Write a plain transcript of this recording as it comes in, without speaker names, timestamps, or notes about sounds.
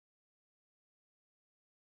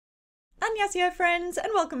Annyeonghaseyo friends, and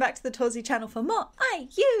welcome back to the Torsie channel for more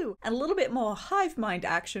IU and a little bit more hive mind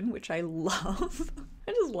action, which I love.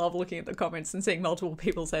 I just love looking at the comments and seeing multiple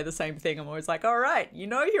people say the same thing. I'm always like, all right, you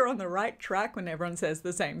know you're on the right track when everyone says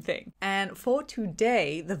the same thing. And for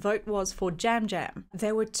today, the vote was for Jam Jam.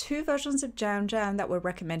 There were two versions of Jam Jam that were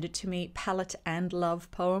recommended to me, Palette and Love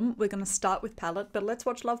Poem. We're going to start with Palette, but let's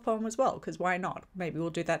watch Love Poem as well, because why not? Maybe we'll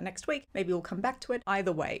do that next week. Maybe we'll come back to it.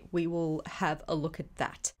 Either way, we will have a look at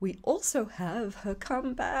that. We also have her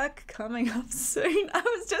comeback coming up soon. I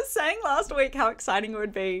was just saying last week how exciting it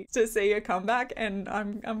would be to see her comeback, and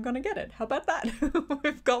I'm gonna get it. How about that?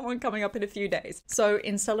 We've got one coming up in a few days. So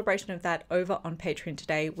in celebration of that, over on Patreon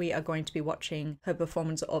today, we are going to be watching her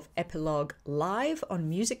performance of Epilogue live on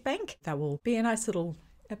Music Bank. That will be a nice little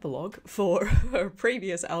epilogue for her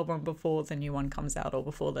previous album before the new one comes out or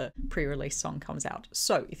before the pre-release song comes out.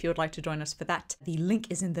 So if you would like to join us for that, the link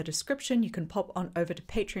is in the description. You can pop on over to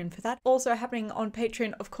Patreon for that. Also happening on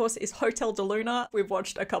Patreon, of course, is Hotel de Luna. We've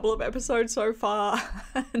watched a couple of episodes so far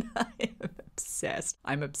and I am obsessed.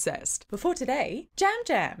 I'm obsessed. Before today, Jam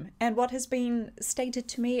Jam and what has been stated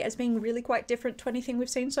to me as being really quite different to anything we've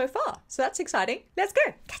seen so far. So that's exciting. Let's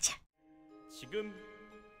go. Gotcha. 지금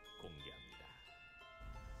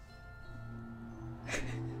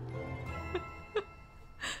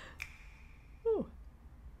Ooh.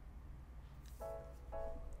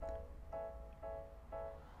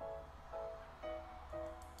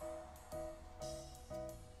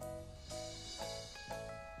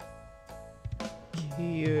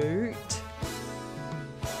 Cute.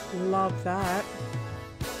 Love that.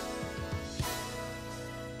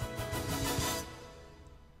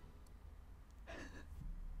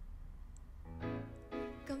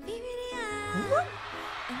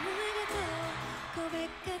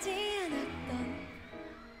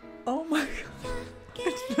 Oh my god. I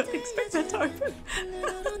did not expect that to open. Oh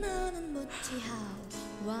my god.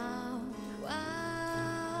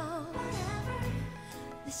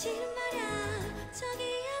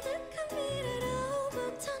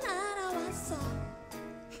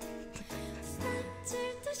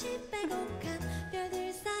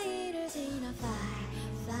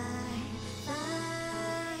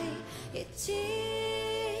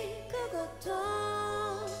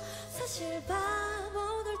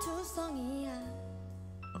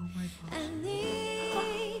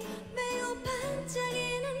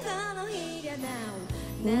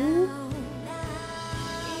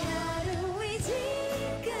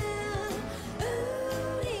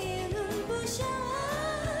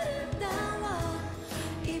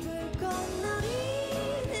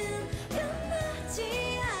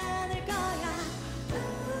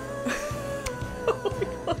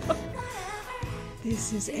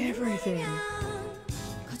 This is everything.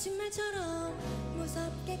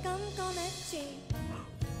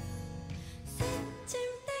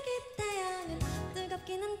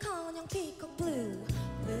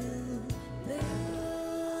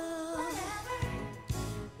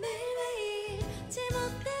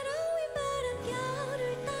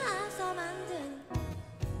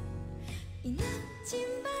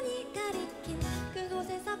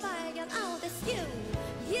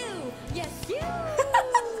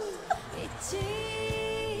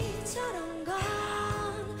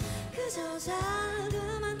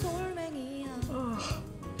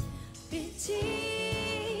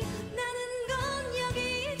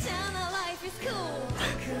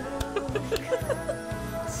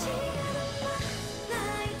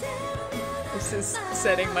 This is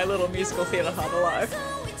setting my little musical theatre heart alive.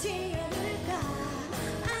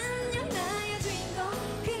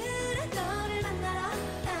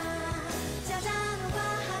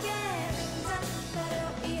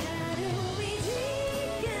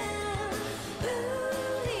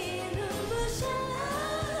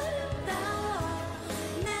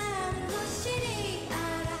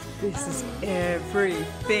 This is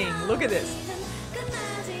everything. Look at this.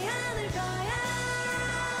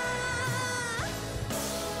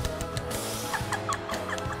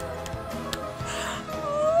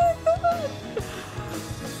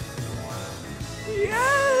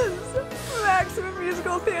 Yes! Maximum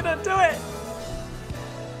musical theatre, do it!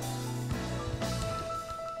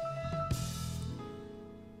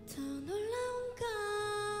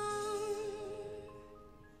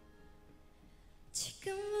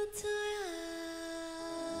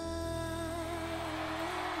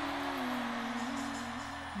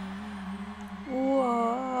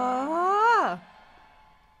 Wow!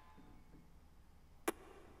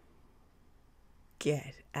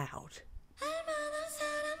 Get out.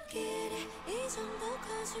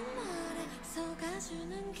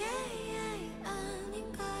 속아주는 게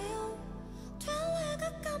아닌가요?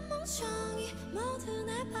 될래가 깜멍쳐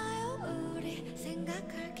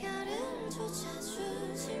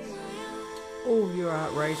Oh, you're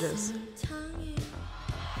outrageous.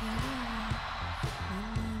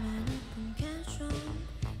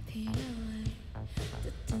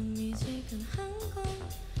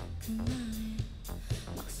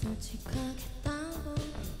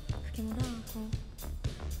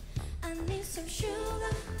 Some sugar,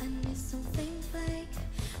 I need something fake.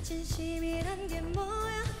 진심이란 게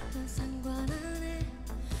뭐야? 난 상관 안 해.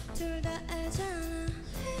 둘 다 알잖아.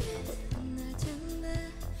 예쁜 날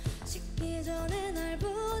텐데 식기 전에 날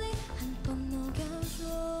보니 한껏 녹여줘.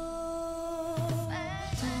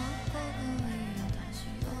 더 보고 위에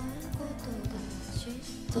다시 얹고 또 다시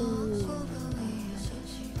더 보고 위에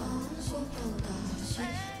다시 얹고 또 다시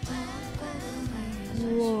더 보고 위에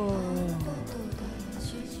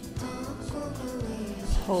다시 얹고 또 다시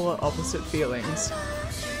Polar opposite feelings.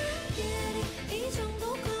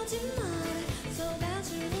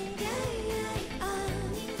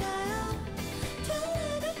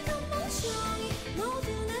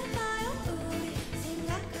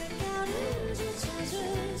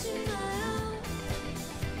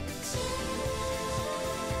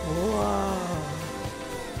 Wow.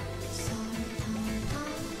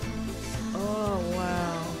 Oh,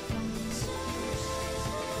 wow.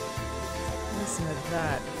 Listen to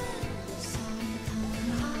that.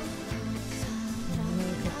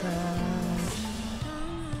 Look at that.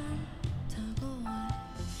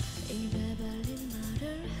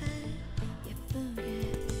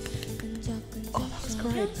 Oh, that was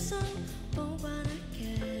great.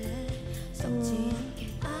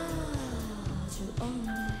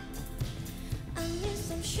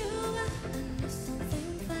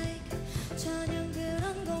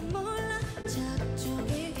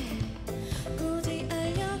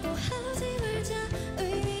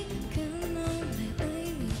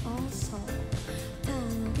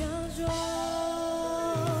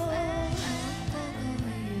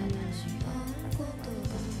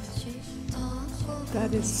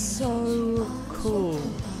 That is so cool.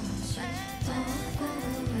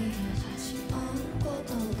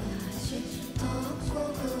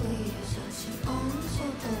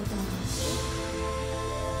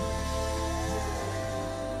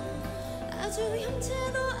 아주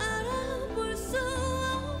형체도 알아볼 수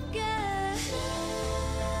없게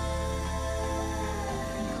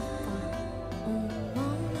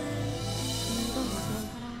온몸에 묻었어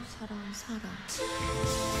사랑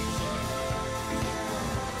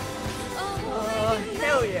Oh,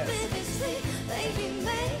 hell yes. Baby,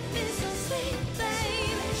 make me so sweet,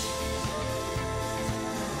 baby.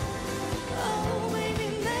 Oh, baby,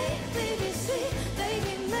 make me sweet,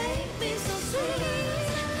 baby, make me so sweet.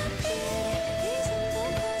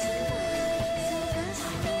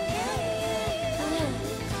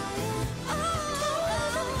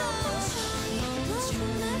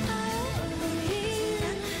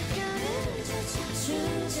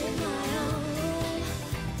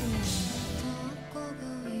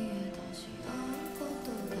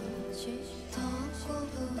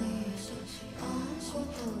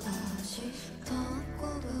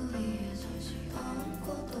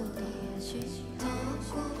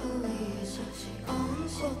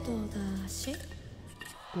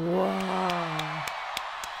 Wow.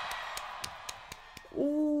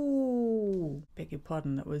 Ooh. Beg your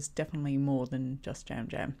pardon, that was definitely more than just Jam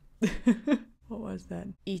Jam. What was that?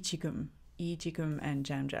 Ichigum and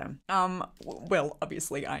Jam Jam. Well,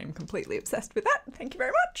 obviously I am completely obsessed with that. Thank you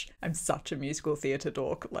very much. I'm such a musical theatre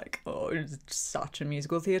dork. Such a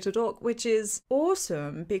musical theatre dork, which is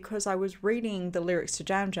awesome because I was reading the lyrics to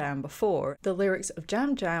Jam Jam before. The lyrics of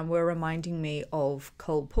Jam Jam were reminding me of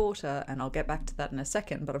Cole Porter, and I'll get back to that in a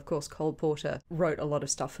second, but of course Cole Porter wrote a lot of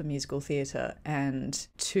stuff for musical theatre, and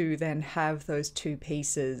to then have those two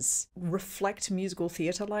pieces reflect musical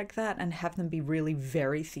theatre like that and have them be really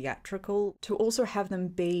very theatrical, to also have them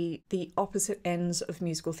be the opposite ends of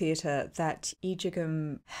musical theatre that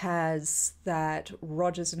Ijikum has, that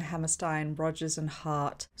Rodgers and Hammerstein, Rodgers and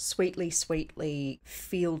Hart, sweetly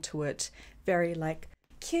feel to it, very like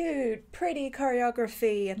cute, pretty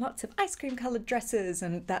choreography and lots of ice cream coloured dresses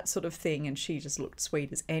and that sort of thing, and she just looked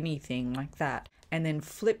sweet as anything like that. And then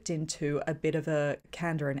flipped into a bit of a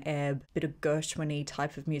Kander and Ebb, bit of Gershwin-y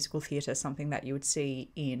type of musical theatre, something that you would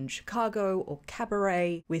see in Chicago or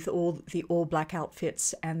Cabaret, with all the all-black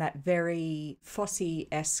outfits and that very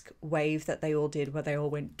Fosse-esque wave that they all did, where they all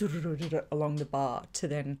went along the bar to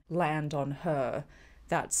then land on her.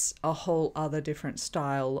 That's a whole other different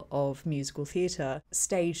style of musical theatre,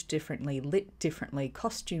 staged differently, lit differently,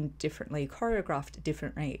 costumed differently, choreographed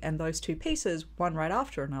differently, and those two pieces, one right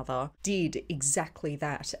after another, did exactly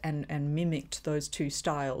that and mimicked those two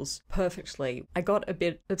styles perfectly. I got a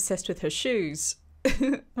bit obsessed with her shoes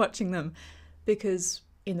watching them. because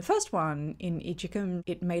in the first one, in Ijikum,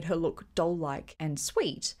 it made her look doll-like and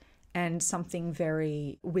sweet, and something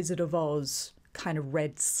very Wizard of Oz kind of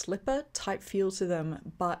red slipper type feel to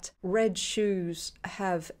them, but red shoes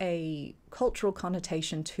have a cultural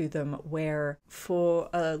connotation to them where for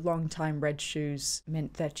a long time red shoes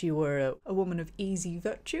meant that you were a woman of easy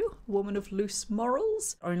virtue, a woman of loose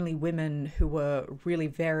morals. Only women who were really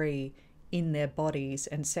very in their bodies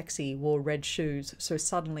and sexy wore red shoes. So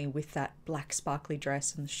suddenly with that black sparkly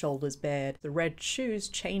dress and the shoulders bared, the red shoes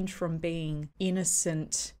change from being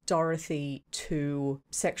innocent Dorothy to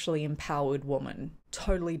sexually empowered woman.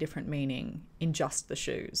 Totally different meaning in just the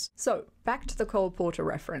shoes. So back to the Cole Porter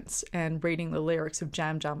reference and reading the lyrics of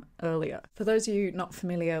Jam Jam earlier. For those of you not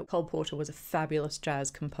familiar, Cole Porter was a fabulous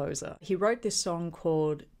jazz composer. He wrote this song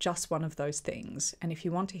called Just One of Those Things, and if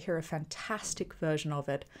you want to hear a fantastic version of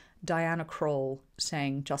it, Diana Krall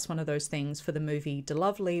sang Just One of Those Things for the movie De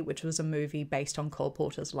Lovely, which was a movie based on Cole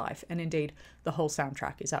Porter's life, and indeed the whole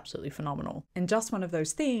soundtrack is absolutely phenomenal. And Just One of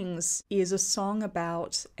Those Things is a song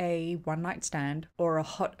about a one-night stand or a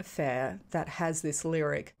hot affair that has this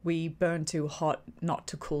lyric, "We burn too hot not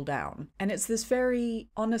to cool down." And it's this very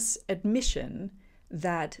honest admission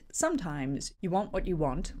that sometimes you want what you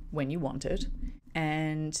want when you want it,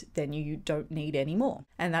 and then you don't need any more.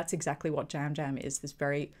 And that's exactly what Jam Jam is, this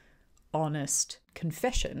very honest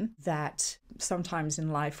confession that sometimes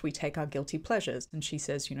in life we take our guilty pleasures. And she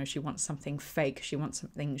says, you know, she wants something fake, she wants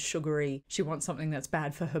something sugary, she wants something that's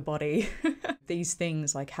bad for her body. These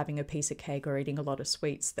things like having a piece of cake or eating a lot of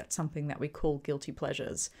sweets, that's something that we call guilty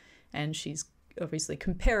pleasures. And she's obviously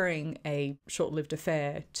comparing a short-lived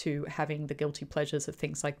affair to having the guilty pleasures of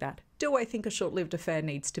things like that. Do I think a short-lived affair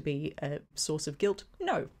needs to be a source of guilt?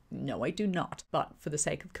 No, I do not. But for the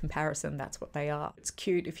sake of comparison, that's what they are. It's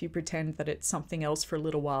cute if you pretend that it's something else for a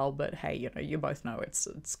little while, but hey, you know, you both know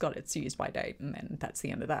it's got its use-by date, and then that's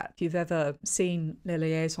the end of that. If you've ever seen Les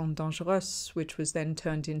Liaisons Dangereuses, which was then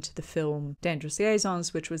turned into the film Dangerous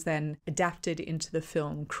Liaisons, which was then adapted into the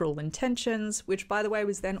film Cruel Intentions, which, by the way,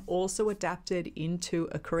 was then also adapted into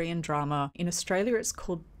a Korean drama. In Australia, it's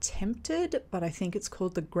called Tempted, but I think it's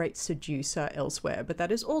called The Great Seducer elsewhere. But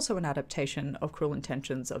that is also an adaptation of Cruel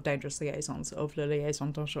Intentions, of Dangerous Liaisons, of Les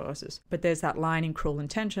Liaisons Dangereuses. But there's that line in Cruel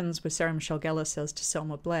Intentions where Sarah Michelle Gellar says to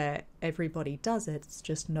Selma Blair, everybody does it, it's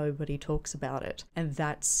just nobody talks about it. And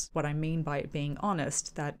that's what I mean by it being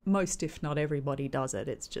honest, that most, if not everybody, does it,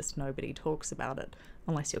 it's just nobody talks about it,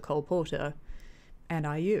 unless you're Cole Porter and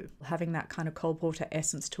Ayu. Having that kind of Cole Porter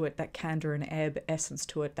essence to it, that Kander and Ebb essence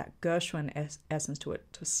to it, that Gershwin essence to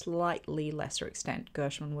it, to a slightly lesser extent.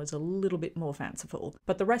 Gershwin was a little bit more fanciful.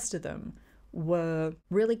 But the rest of them were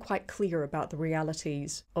really quite clear about the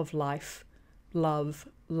realities of life, love,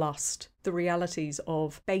 lust, the realities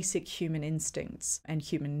of basic human instincts and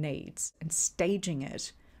human needs, and staging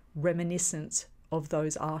it reminiscent of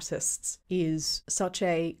those artists is such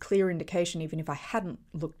a clear indication. Even if I hadn't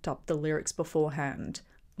looked up the lyrics beforehand,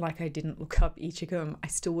 like I didn't look up Ijikum, I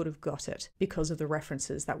still would have got it because of the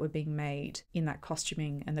references that were being made in that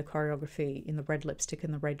costuming and the choreography, in the red lipstick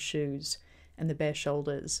and the red shoes and the bare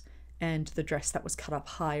shoulders and the dress that was cut up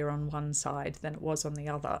higher on one side than it was on the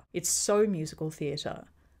other. It's so musical theatre.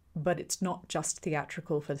 But it's not just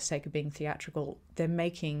theatrical for the sake of being theatrical. They're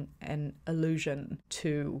making an allusion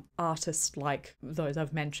to artists like those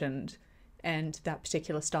I've mentioned and that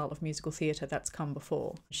particular style of musical theatre that's come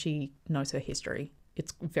before. She knows her history.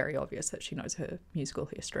 It's very obvious that she knows her musical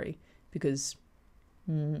history because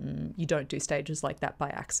you don't do stages like that by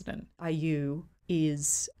accident. Ayu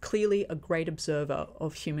is clearly a great observer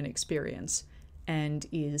of human experience and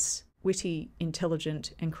is witty,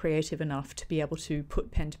 intelligent, and creative enough to be able to put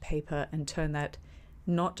pen to paper and turn that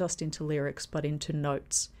not just into lyrics, but into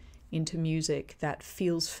notes, into music that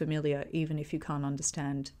feels familiar, even if you can't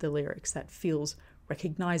understand the lyrics, that feels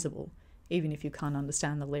recognizable, even if you can't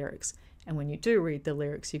understand the lyrics. And when you do read the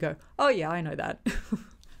lyrics, you go, oh yeah, I know that.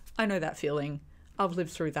 I know that feeling. I've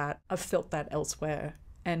lived through that. I've felt that elsewhere.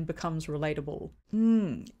 And becomes relatable.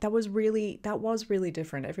 That was really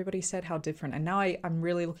different. Everybody said how different. And now I'm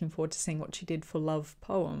really looking forward to seeing what she did for Love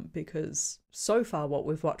Poem, because so far what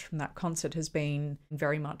we've watched from that concert has been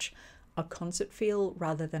very much a concert feel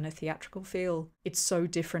rather than a theatrical feel. It's so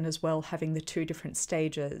different as well, having the two different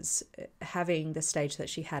stages, having the stage that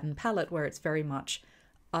she had in Palette where it's very much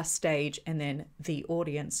a stage and then the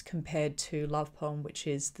audience, compared to Love Poem, which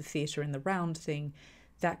is the theatre in the round thing.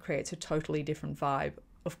 That creates a totally different vibe.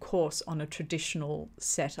 Of course, on a traditional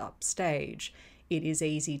setup stage, it is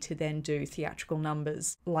easy to then do theatrical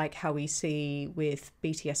numbers, like how we see with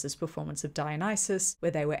BTS's performance of Dionysus,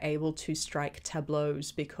 where they were able to strike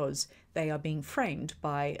tableaus because they are being framed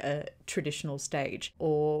by a traditional stage,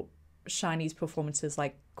 or SHINee's performances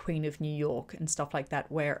like Queen of New York and stuff like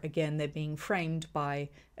that, where again they're being framed by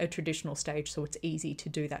a traditional stage, so it's easy to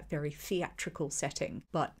do that very theatrical setting.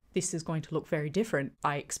 But this is going to look very different,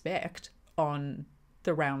 I expect, on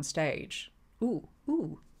the round stage. Ooh,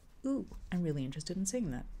 I'm really interested in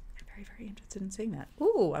seeing that. I'm very, very interested in seeing that.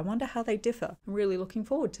 Ooh, I wonder how they differ. I'm really looking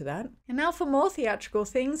forward to that. And now for more theatrical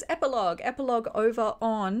things, epilogue over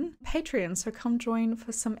on Patreon. So come join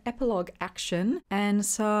for some epilogue action and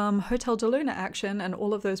some Hotel de Luna action and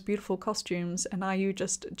all of those beautiful costumes, and IU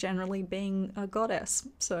just generally being a goddess.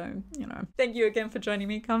 So, you know, thank you again for joining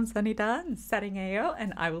me. Kamsahamnida and saringeyo,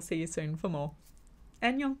 and I will see you soon for more.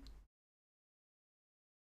 Annyeong.